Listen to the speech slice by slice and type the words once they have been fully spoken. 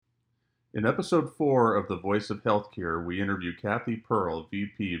In episode 4 of The Voice of Healthcare, we interview Cathy Pearl,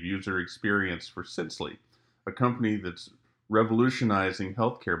 VP of User Experience for Cybulsky, a company that's revolutionizing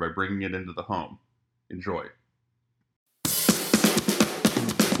healthcare by bringing it into the home. Enjoy.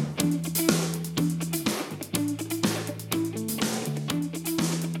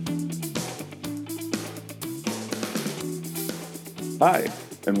 Hi,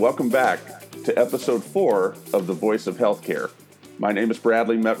 and welcome back to episode 4 of The Voice of Healthcare. My name is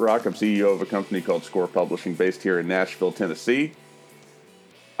Bradley Metrock. I'm CEO of a company called Score Publishing based here in Nashville, Tennessee.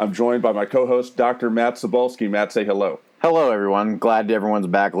 I'm joined by my co-host, Dr. Matt Cybulsky. Matt, say hello. Hello, everyone. Glad everyone's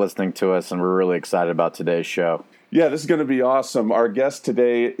back listening to us, and we're really excited about today's show. Yeah, this is going to be awesome. Our guest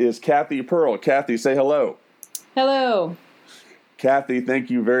today is Cathy Pearl. Cathy, say hello. Hello. Cathy,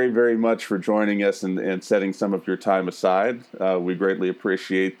 thank you very, very much for joining us and setting some of your time aside. We greatly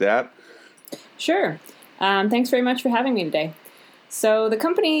appreciate that. Sure. Thanks very much for having me today. So the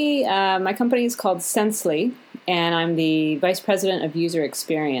company, my company is called Cybulsky, and I'm the Vice President of User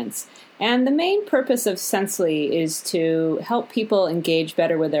Experience. And the main purpose of Cybulsky is to help people engage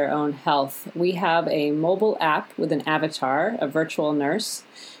better with their own health. We have a mobile app with an avatar, a virtual nurse,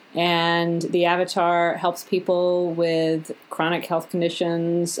 and the avatar helps people with chronic health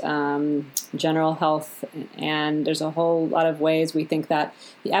conditions, general health, and there's a whole lot of ways we think that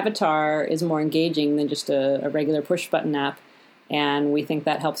the avatar is more engaging than just a regular push-button app. And we think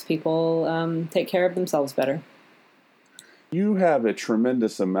that helps people take care of themselves better. You have a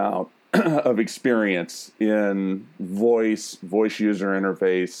tremendous amount of experience in voice user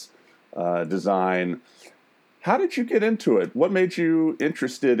interface, design. How did you get into it? What made you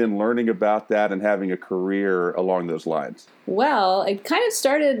interested in learning about that and having a career along those lines? Well, it kind of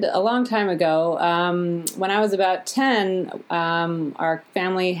started a long time ago. When I was about 10, our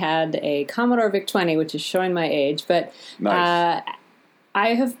family had a Commodore VIC-20, which is showing my age, but nice.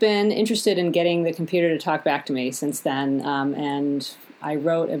 I have been interested in getting the computer to talk back to me since then, and I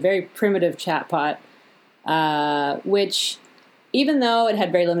wrote a very primitive chatbot, which, even though it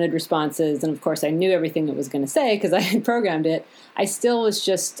had very limited responses, and of course I knew everything it was going to say because I had programmed it, I still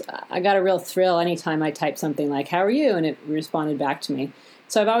was I got a real thrill anytime I typed something like, "How are you?" and it responded back to me.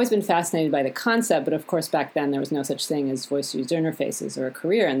 So I've always been fascinated by the concept, but of course back then there was no such thing as voice user interfaces or a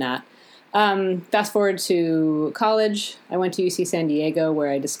career in that. Fast forward to college, I went to UC San Diego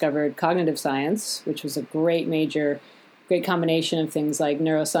where I discovered cognitive science, which was a great combination of things like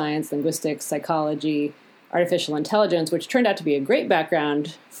neuroscience, linguistics, psychology, artificial intelligence, which turned out to be a great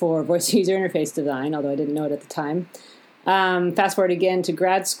background for voice user interface design, although I didn't know it at the time. Fast forward again to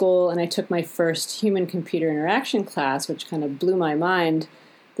grad school, and I took my first human-computer interaction class, which kind of blew my mind.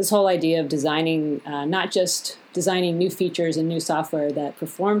 This whole idea of designing, not just designing new features and new software that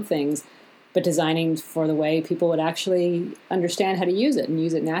perform things, but designing for the way people would actually understand how to use it and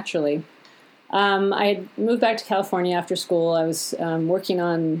use it naturally. I had moved back to California after school. I was working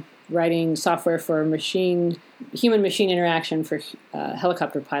on writing software for human-machine interaction for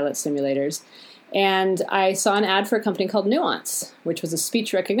helicopter pilot simulators. And I saw an ad for a company called Nuance, which was a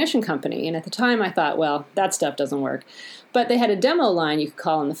speech recognition company. And at the time I thought, well, that stuff doesn't work. But they had a demo line you could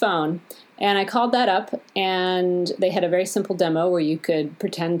call on the phone. And I called that up, and they had a very simple demo where you could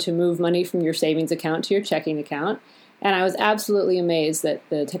pretend to move money from your savings account to your checking account. And I was absolutely amazed that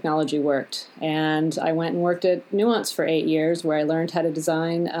the technology worked. And I went and worked at Nuance for 8 years, where I learned how to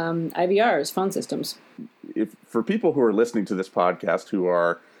design IVRs, phone systems. For people who are listening to this podcast who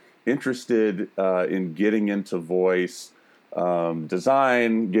are interested in getting into voice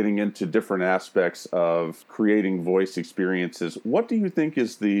design, getting into different aspects of creating voice experiences, what do you think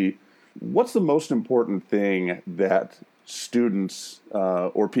what's the most important thing that students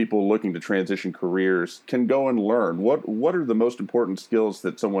or people looking to transition careers can go and learn? What are the most important skills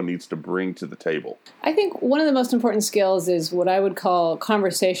that someone needs to bring to the table? I think one of the most important skills is what I would call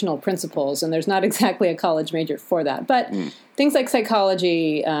conversational principles, and there's not exactly a college major for that, but things like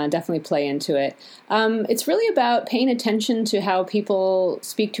psychology definitely play into it. It's really about paying attention to how people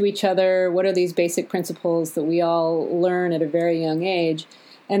speak to each other. What are these basic principles that we all learn at a very young age?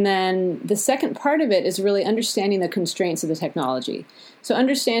 And then the second part of it is really understanding the constraints of the technology. So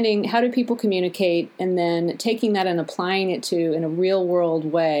understanding how do people communicate, and then taking that and applying it to in a real world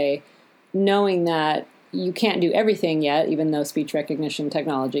way, knowing that you can't do everything yet, even though speech recognition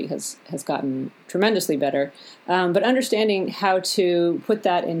technology has gotten tremendously better, but understanding how to put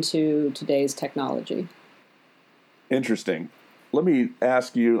that into today's technology. Interesting. Let me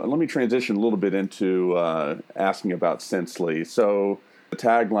transition a little bit into asking about Cybulsky. So the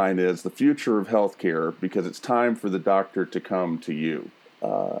tagline is the future of healthcare because it's time for the doctor to come to you.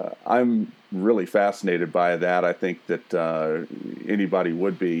 I'm really fascinated by that. I think that anybody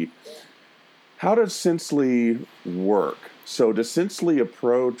would be. How does Sensley work? So does Sensley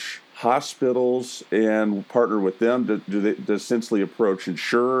approach hospitals and partner with them? Does Sensley approach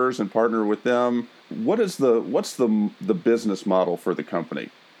insurers and partner with them? What's the business model for the company?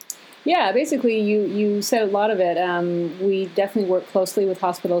 Yeah, basically, you said a lot of it. We definitely work closely with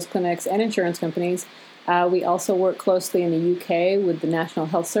hospitals, clinics, and insurance companies. We also work closely in the UK with the National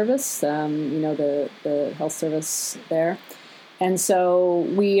Health Service, the health service there. And so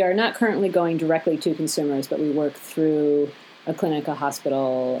we are not currently going directly to consumers, but we work through a clinic, a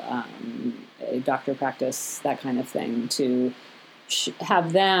hospital, a doctor practice, that kind of thing, to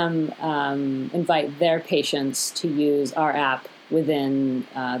have them invite their patients to use our app within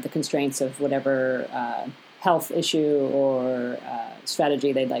the constraints of whatever health issue or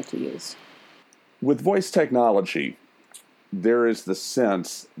strategy they'd like to use. With voice technology, there is the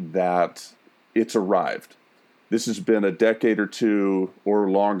sense that it's arrived. This has been a decade or two or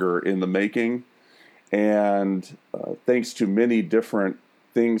longer in the making, and thanks to many different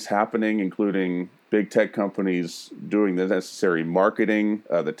things happening, including big tech companies doing the necessary marketing,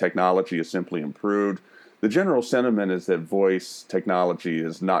 the technology has simply improved. The general sentiment is that voice technology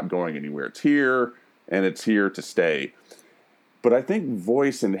is not going anywhere. It's here, and it's here to stay. But I think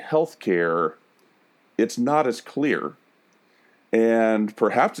voice in healthcare, it's not as clear. And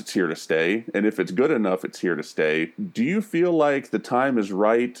perhaps it's here to stay. And if it's good enough, it's here to stay. Do you feel like the time is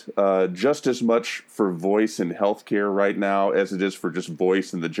right just as much for voice in healthcare right now as it is for just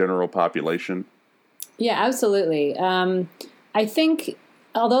voice in the general population? Yeah, absolutely. I think,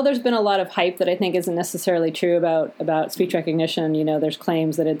 although there's been a lot of hype that I think isn't necessarily true about speech recognition, there's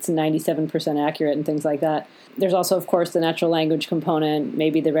claims that it's 97% accurate and things like that. There's also, of course, the natural language component.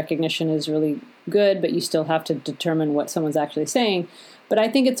 Maybe the recognition is really good, but you still have to determine what someone's actually saying. But I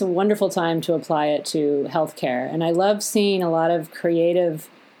think it's a wonderful time to apply it to healthcare. And I love seeing a lot of creative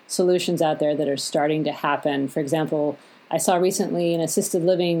solutions out there that are starting to happen. For example, I saw recently an assisted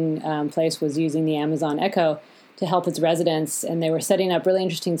living place was using the Amazon Echo to help its residents, and they were setting up really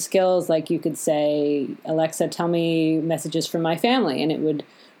interesting skills, like you could say, Alexa, tell me messages from my family, and it would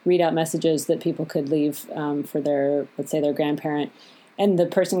read out messages that people could leave for their, let's say, their grandparent. And the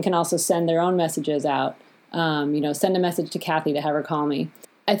person can also send their own messages out, send a message to Cathy to have her call me.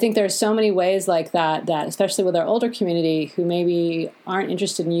 I think there's so many ways like that, especially with our older community who maybe aren't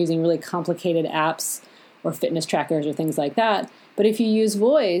interested in using really complicated apps or fitness trackers or things like that. But if you use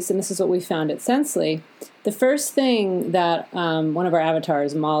voice, and this is what we found at Sensley, the first thing that one of our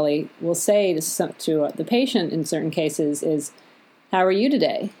avatars, Molly, will say to the patient in certain cases is, how are you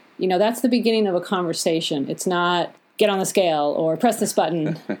today? That's the beginning of a conversation. It's not get on the scale or press this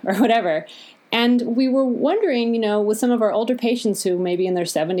button or whatever. And we were wondering, with some of our older patients who may be in their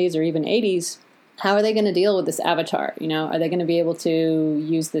 70s or even 80s, how are they going to deal with this avatar? Are they going to be able to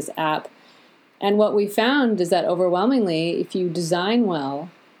use this app? And what we found is that overwhelmingly, if you design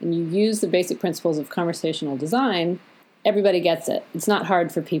well and you use the basic principles of conversational design, everybody gets it. It's not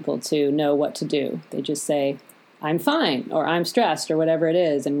hard for people to know what to do. They just say, I'm fine, or I'm stressed, or whatever it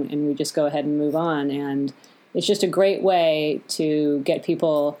is, and we just go ahead and move on. And it's just a great way to get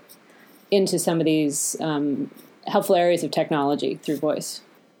people into some of these helpful areas of technology through voice.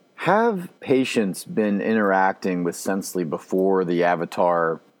 Have patients been interacting with Sensley before the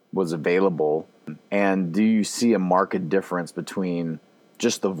avatar was available? And do you see a marked difference between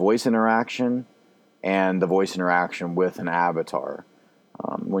just the voice interaction and the voice interaction with an avatar?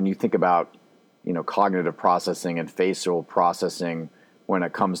 When you think about cognitive processing and facial processing when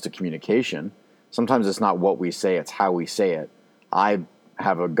it comes to communication, sometimes it's not what we say, it's how we say it. I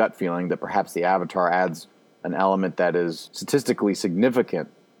have a gut feeling that perhaps the avatar adds an element that is statistically significant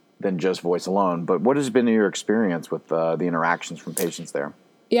than just voice alone. But what has been your experience with the interactions from patients there?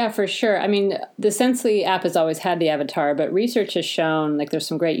 Yeah, for sure. I mean, the Sensley app has always had the avatar, but research has shown, there's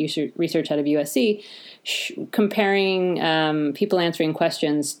some great research out of USC, comparing people answering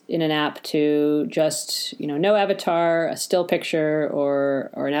questions in an app to just, no avatar, a still picture,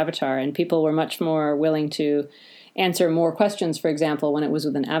 or an avatar. And people were much more willing to answer more questions, for example, when it was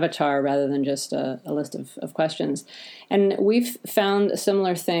with an avatar rather than just a list of questions. And we've found a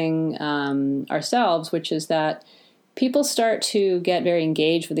similar thing ourselves, which is that people start to get very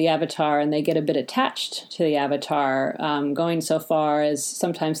engaged with the avatar and they get a bit attached to the avatar, going so far as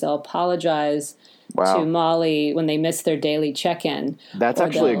sometimes they'll apologize to Molly when they miss their daily check-in. That's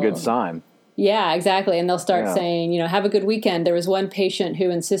actually a good sign. Yeah, exactly. And they'll start saying, have a good weekend. There was one patient who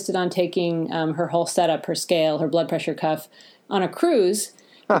insisted on taking her whole setup, her scale, her blood pressure cuff on a cruise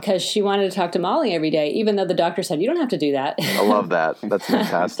because she wanted to talk to Molly every day, even though the doctor said, you don't have to do that. I love that. That's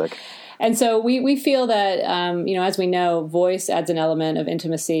fantastic. And so we feel that, as we know, voice adds an element of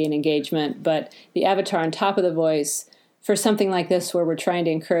intimacy and engagement, but the avatar on top of the voice for something like this, where we're trying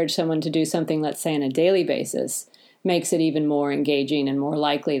to encourage someone to do something, let's say on a daily basis, makes it even more engaging and more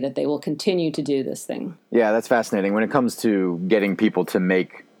likely that they will continue to do this thing. Yeah, that's fascinating. When it comes to getting people to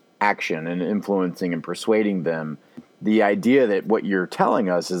make action and influencing and persuading them, the idea that what you're telling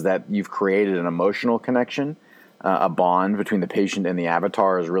us is that you've created an emotional connection, a bond between the patient and the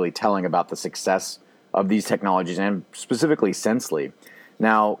avatar, is really telling about the success of these technologies and specifically Sensely.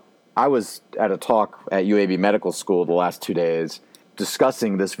 Now, I was at a talk at UAB Medical School the last 2 days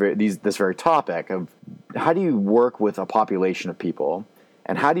discussing this very topic of how do you work with a population of people,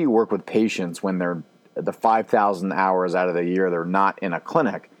 and how do you work with patients when they're the 5,000 hours out of the year they're not in a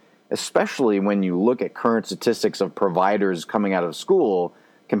clinic, especially when you look at current statistics of providers coming out of school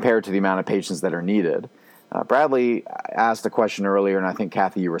compared to the amount of patients that are needed. Bradley asked a question earlier, and I think,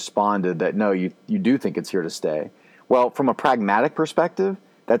 Cathy, you responded that, no, you do think it's here to stay. Well, from a pragmatic perspective,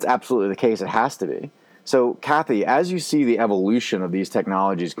 that's absolutely the case. It has to be. So, Cathy, as you see the evolution of these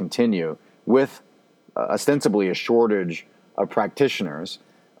technologies continue with ostensibly a shortage of practitioners,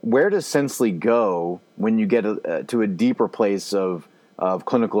 where does Sensely go when you get to a deeper place of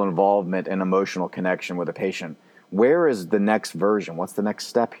clinical involvement and emotional connection with a patient? Where is the next version? What's the next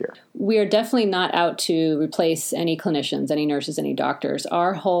step here? We are definitely not out to replace any clinicians, any nurses, any doctors.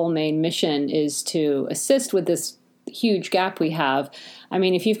 Our whole main mission is to assist with this huge gap we have. I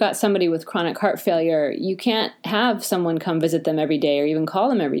mean, if you've got somebody with chronic heart failure, you can't have someone come visit them every day or even call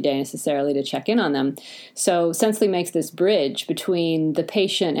them every day necessarily to check in on them. So Sensely makes this bridge between the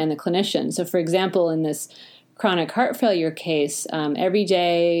patient and the clinician. So for example, in this chronic heart failure case, every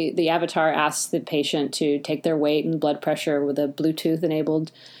day the avatar asks the patient to take their weight and blood pressure with a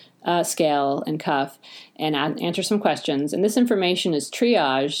Bluetooth-enabled scale and cuff and answer some questions. And this information is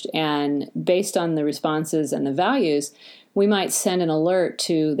triaged, and based on the responses and the values, we might send an alert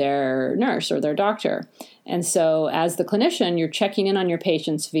to their nurse or their doctor. And so as the clinician, you're checking in on your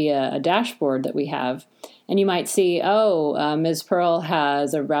patients via a dashboard that we have. And you might see, Ms. Pearl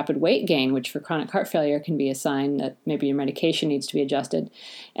has a rapid weight gain, which for chronic heart failure can be a sign that maybe your medication needs to be adjusted.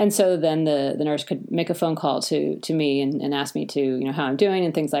 And so then the nurse could make a phone call to me and ask me to, how I'm doing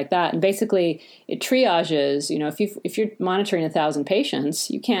and things like that. And basically it triages, if you're monitoring 1,000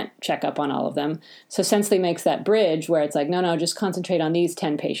 patients, you can't check up on all of them. So Sensely makes that bridge where it's like, no, just concentrate on these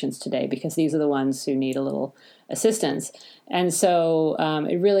 10 patients today because these are the ones who need a little assistance. And so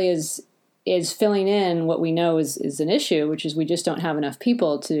it really is filling in what we know is an issue, which is we just don't have enough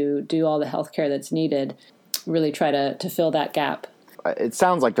people to do all the healthcare that's needed, really try to fill that gap. It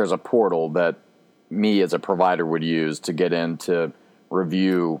sounds like there's a portal that me as a provider would use to get in to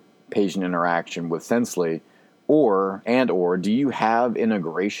review patient interaction with Sensely, or do you have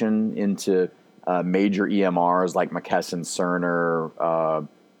integration into major EMRs like McKesson, Cerner,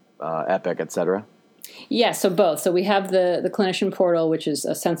 Epic, et cetera? Yeah, so both. So we have the clinician portal, which is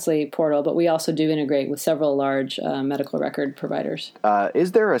a Sensely portal, but we also do integrate with several large medical record providers.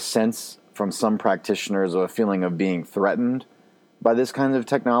 Is there a sense from some practitioners of a feeling of being threatened by this kind of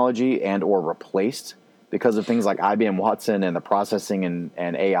technology and or replaced because of things like IBM Watson and the processing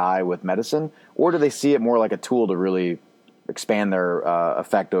and AI with medicine? Or do they see it more like a tool to really expand their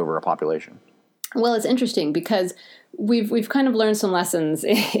effect over a population? Well, it's interesting because we've kind of learned some lessons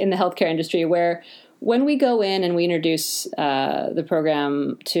in the healthcare industry where when we go in and we introduce the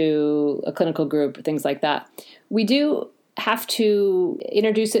program to a clinical group, things like that, we do have to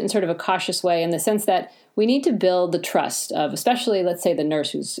introduce it in sort of a cautious way in the sense that we need to build the trust of, especially, let's say, the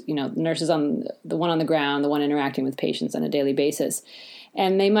nurse who's, the nurse is on the one on the ground, the one interacting with patients on a daily basis.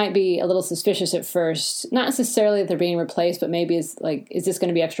 And they might be a little suspicious at first, not necessarily that they're being replaced, but maybe it's like, is this going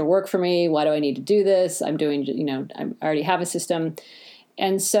to be extra work for me? Why do I need to do this? I already have a system.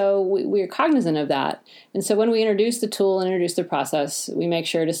 And so we're cognizant of that. And so when we introduce the tool and introduce the process, we make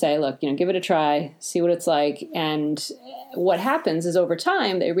sure to say, look, give it a try, see what it's like. And what happens is over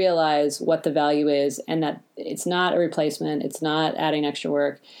time, they realize what the value is and that it's not a replacement. It's not adding extra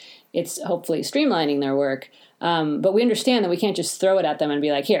work. It's hopefully streamlining their work. But we understand that we can't just throw it at them and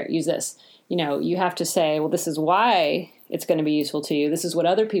be like, here, use this. You have to say, well, this is why it's going to be useful to you. This is what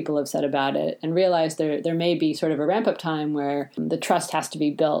other people have said about it, and realize there may be sort of a ramp up time where the trust has to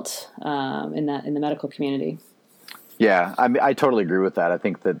be built in the medical community. Yeah, I totally agree with that. I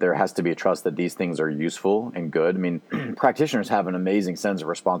think that there has to be a trust that these things are useful and good. I mean, practitioners have an amazing sense of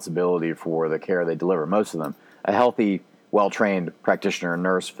responsibility for the care they deliver, most of them. A healthy, well-trained practitioner,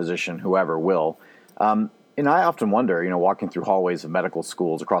 nurse, physician, whoever will. And I often wonder, walking through hallways of medical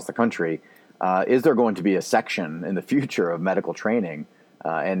schools across the country, is there going to be a section in the future of medical training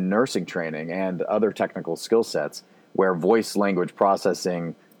and nursing training and other technical skill sets where voice language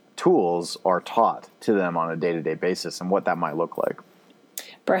processing tools are taught to them on a day-to-day basis and what that might look like.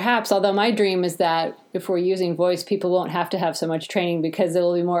 Perhaps, although my dream is that if we're using voice, people won't have to have so much training because it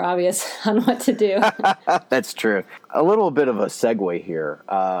will be more obvious on what to do. That's true. A little bit of a segue here.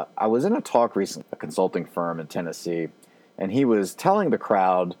 I was in a talk recently, a consulting firm in Tennessee, and he was telling the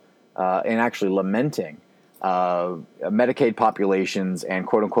crowd and actually lamenting Medicaid populations and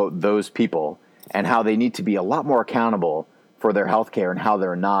quote-unquote those people and how they need to be a lot more accountable for their health care and how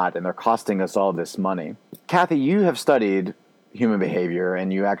they're not, and they're costing us all this money. Cathy, you have studied human behavior,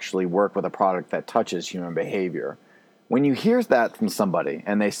 and you actually work with a product that touches human behavior. When you hear that from somebody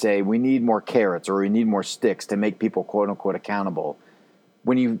and they say, we need more carrots or we need more sticks to make people quote-unquote accountable,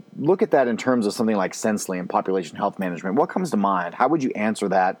 when you look at that in terms of something like Sensely and population health management, what comes to mind? How would you answer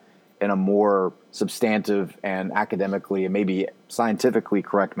that in a more substantive and academically and maybe scientifically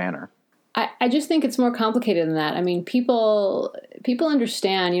correct manner? I just think it's more complicated than that. I mean, people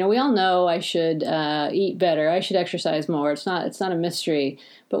understand. We all know I should eat better. I should exercise more. It's not a mystery.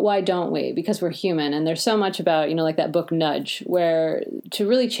 But why don't we? Because we're human, and there's so much about like that book Nudge, where to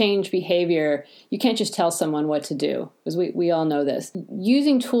really change behavior, you can't just tell someone what to do, because we all know this.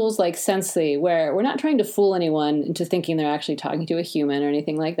 Using tools like Sensely, where we're not trying to fool anyone into thinking they're actually talking to a human or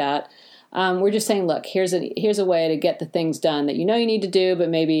anything like that. We're just saying, look, here's a way to get the things done that you need to do, but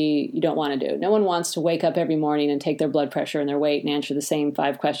maybe you don't want to do. No one wants to wake up every morning and take their blood pressure and their weight and answer the same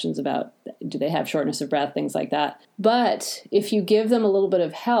 5 questions about do they have shortness of breath, things like that. But if you give them a little bit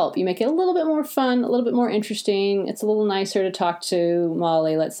of help, you make it a little bit more fun, a little bit more interesting. It's a little nicer to talk to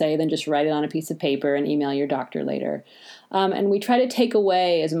Molly, let's say, than just write it on a piece of paper and email your doctor later. And we try to take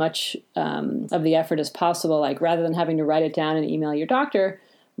away as much of the effort as possible. Like rather than having to write it down and email your doctor,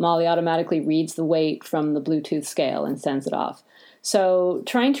 Molly automatically reads the weight from the Bluetooth scale and sends it off. So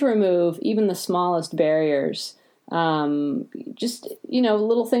trying to remove even the smallest barriers, just,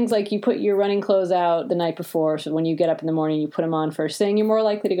 little things like you put your running clothes out the night before. So when you get up in the morning, you put them on first thing, you're more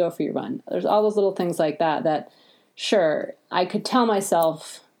likely to go for your run. There's all those little things like that, sure, I could tell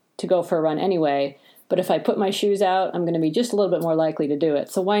myself to go for a run anyway, but if I put my shoes out, I'm going to be just a little bit more likely to do it.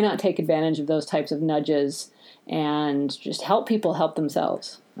 So why not take advantage of those types of nudges and just help people help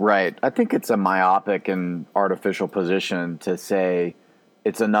themselves? Right. I think it's a myopic and artificial position to say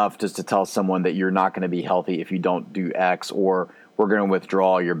it's enough just to tell someone that you're not going to be healthy if you don't do X, or we're going to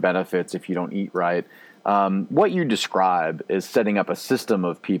withdraw your benefits if you don't eat right. What you describe is setting up a system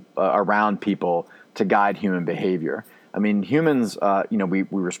of around people to guide human behavior. I mean, humans, we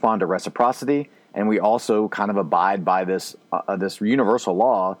respond to reciprocity, and we also kind of abide by this universal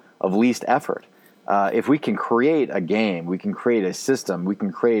law of least effort. If we can create a game, we can create a system, we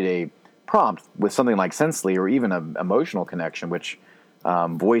can create a prompt with something like Sensely or even an emotional connection, which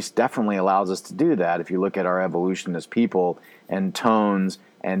voice definitely allows us to do that. If you look at our evolution as people and tones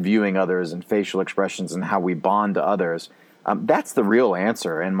and viewing others and facial expressions and how we bond to others, that's the real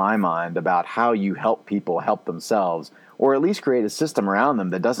answer in my mind about how you help people help themselves, or at least create a system around them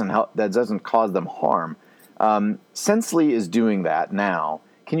that doesn't cause them harm. Sensely is doing that now.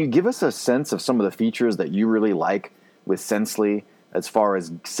 Can you give us a sense of some of the features that you really like with Sensely as far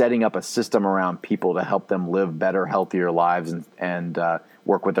as setting up a system around people to help them live better, healthier lives and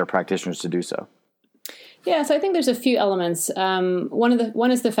work with their practitioners to do so? Yeah, so I think there's a few elements.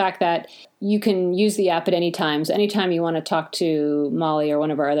 One is the fact that you can use the app at any time. So anytime you want to talk to Molly or one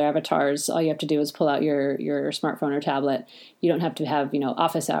of our other avatars, all you have to do is pull out your smartphone or tablet. You don't have to have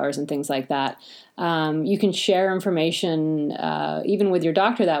office hours and things like that. You can share information even with your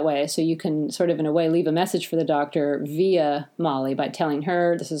doctor that way. So you can sort of in a way leave a message for the doctor via Molly by telling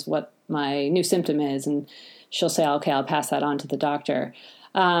her this is what my new symptom is, and she'll say, okay, I'll pass that on to the doctor.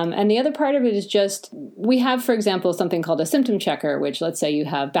 And the other part of it is just, we have, for example, something called a symptom checker, which let's say you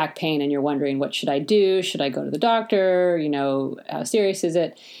have back pain and you're wondering, what should I do? Should I go to the doctor? How serious is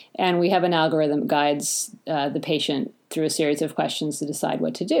it? And we have an algorithm that guides the patient through a series of questions to decide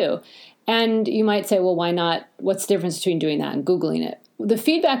what to do. And you might say, well, why not? What's the difference between doing that and Googling it? The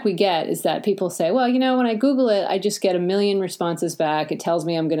feedback we get is that people say, well, when I Google it, I just get 1 million responses back. It tells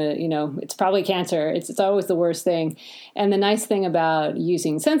me I'm going to, it's probably cancer. It's always the worst thing. And the nice thing about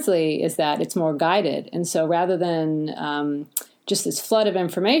using Sensely is that it's more guided. And so rather than just this flood of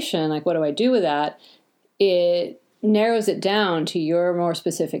information, like what do I do with that? It narrows it down to your more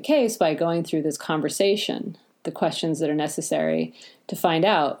specific case by going through this conversation, the questions that are necessary to find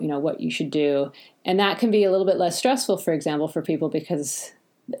out, what you should do. And that can be a little bit less stressful, for example, for people because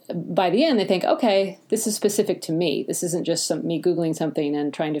by the end, they think, okay, this is specific to me. This isn't just me Googling something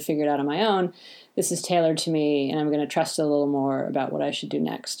and trying to figure it out on my own. This is tailored to me, and I'm going to trust a little more about what I should do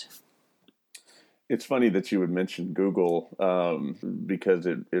next. It's funny that you would mention Google because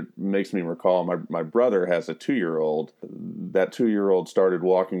it makes me recall my brother has a 2-year-old. That 2-year-old started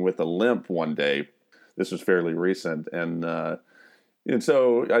walking with a limp one day. This was fairly recent. And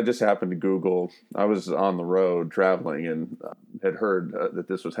so I just happened to Google. I was on the road traveling and had heard that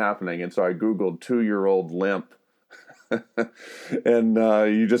this was happening. And so I Googled 2-year-old limp. And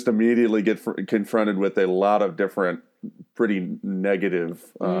you just immediately get confronted with a lot of different pretty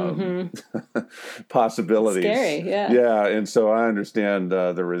negative possibilities. Scary, yeah. Yeah, and so I understand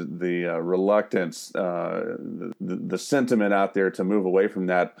the reluctance, the sentiment out there to move away from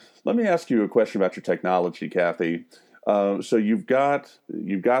that. Let me ask you a question about your technology, Cathy. So you've got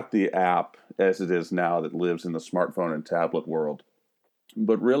the app as it is now that lives in the smartphone and tablet world,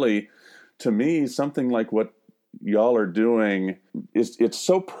 but really, to me, something like what y'all are doing it's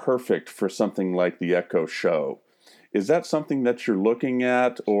so perfect for something like the Echo Show. Is that something that you're looking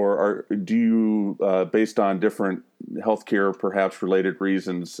at, or do you, based on different healthcare, perhaps related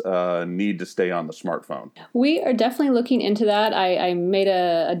reasons, need to stay on the smartphone? We are definitely looking into that. I made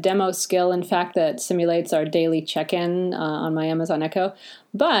a demo skill, in fact, that simulates our daily check-in on my Amazon Echo.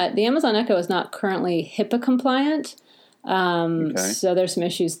 But the Amazon Echo is not currently HIPAA compliant. So there's some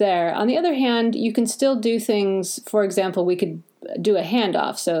issues there. On the other hand, you can still do things. For example, we could do a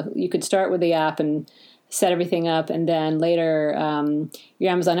handoff. So you could start with the app and set everything up, and then later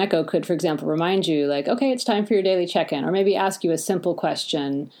your Amazon Echo could, for example, remind you, like, okay, it's time for your daily check-in, or maybe ask you a simple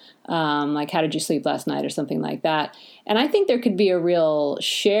question, like, how did you sleep last night, or something like that. And I think there could be a real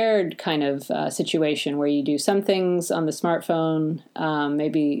shared kind of situation where you do some things on the smartphone,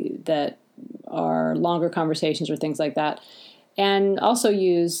 maybe that are longer conversations or things like that, and also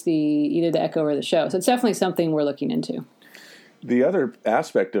use either the Echo or the Show. So it's definitely something we're looking into. The other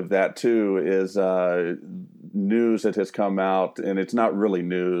aspect of that, too, is news that has come out, and it's not really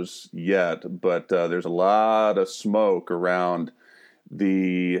news yet, but there's a lot of smoke around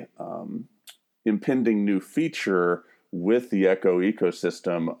the impending new feature with the Echo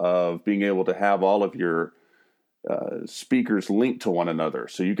ecosystem of being able to have all of your speakers linked to one another.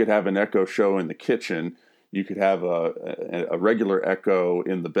 So you could have an Echo Show in the kitchen, you could have a regular Echo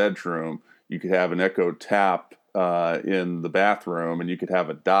in the bedroom, you could have an Echo Tap in the bathroom, and you could have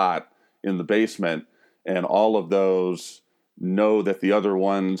a Dot in the basement, and all of those know that the other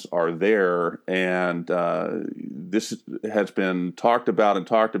ones are there. And this has been talked about,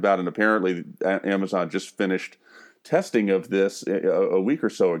 and apparently Amazon just finished testing of this a week or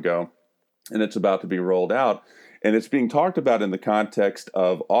so ago, and it's about to be rolled out. And it's being talked about in the context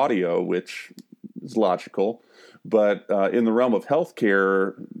of audio, which is logical. But in the realm of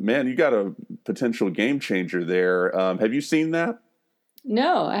healthcare, man, you got a potential game changer there. Have you seen that?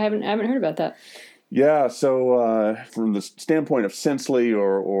 No, I haven't heard about that. Yeah, so from the standpoint of Sensely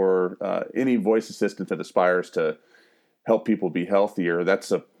or any voice assistant that aspires to help people be healthier,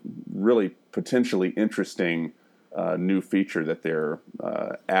 that's a really potentially interesting new feature that they're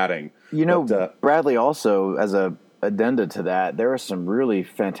adding. Bradley, also, as a addenda to that, there is some really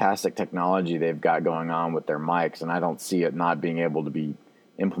fantastic technology they've got going on with their mics, and I don't see it not being able to be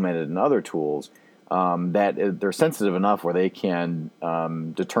implemented in other tools, that they're sensitive enough where they can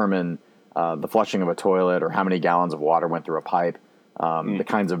determine the flushing of a toilet or how many gallons of water went through a pipe, the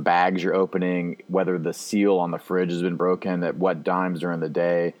kinds of bags you're opening, whether the seal on the fridge has been broken at what times during the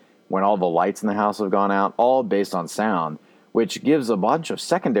day, when all the lights in the house have gone out, all based on sound, which gives a bunch of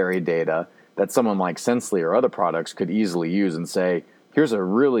secondary data that someone like Sensely or other products could easily use and say, here's a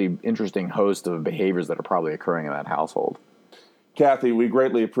really interesting host of behaviors that are probably occurring in that household. Cathy, we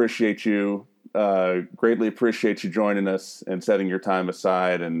greatly appreciate you. Greatly appreciate you joining us and setting your time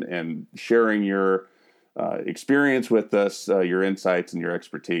aside and sharing your experience with us, your insights and your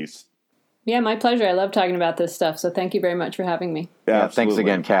expertise. Yeah, my pleasure. I love talking about this stuff. So thank you very much for having me. Yeah, thanks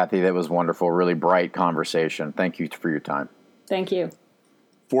again, Cathy. That was wonderful. Really bright conversation. Thank you for your time. Thank you.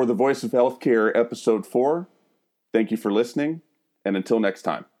 For The Voice of Healthcare, Episode 4, thank you for listening, and until next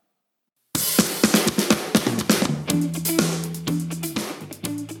time.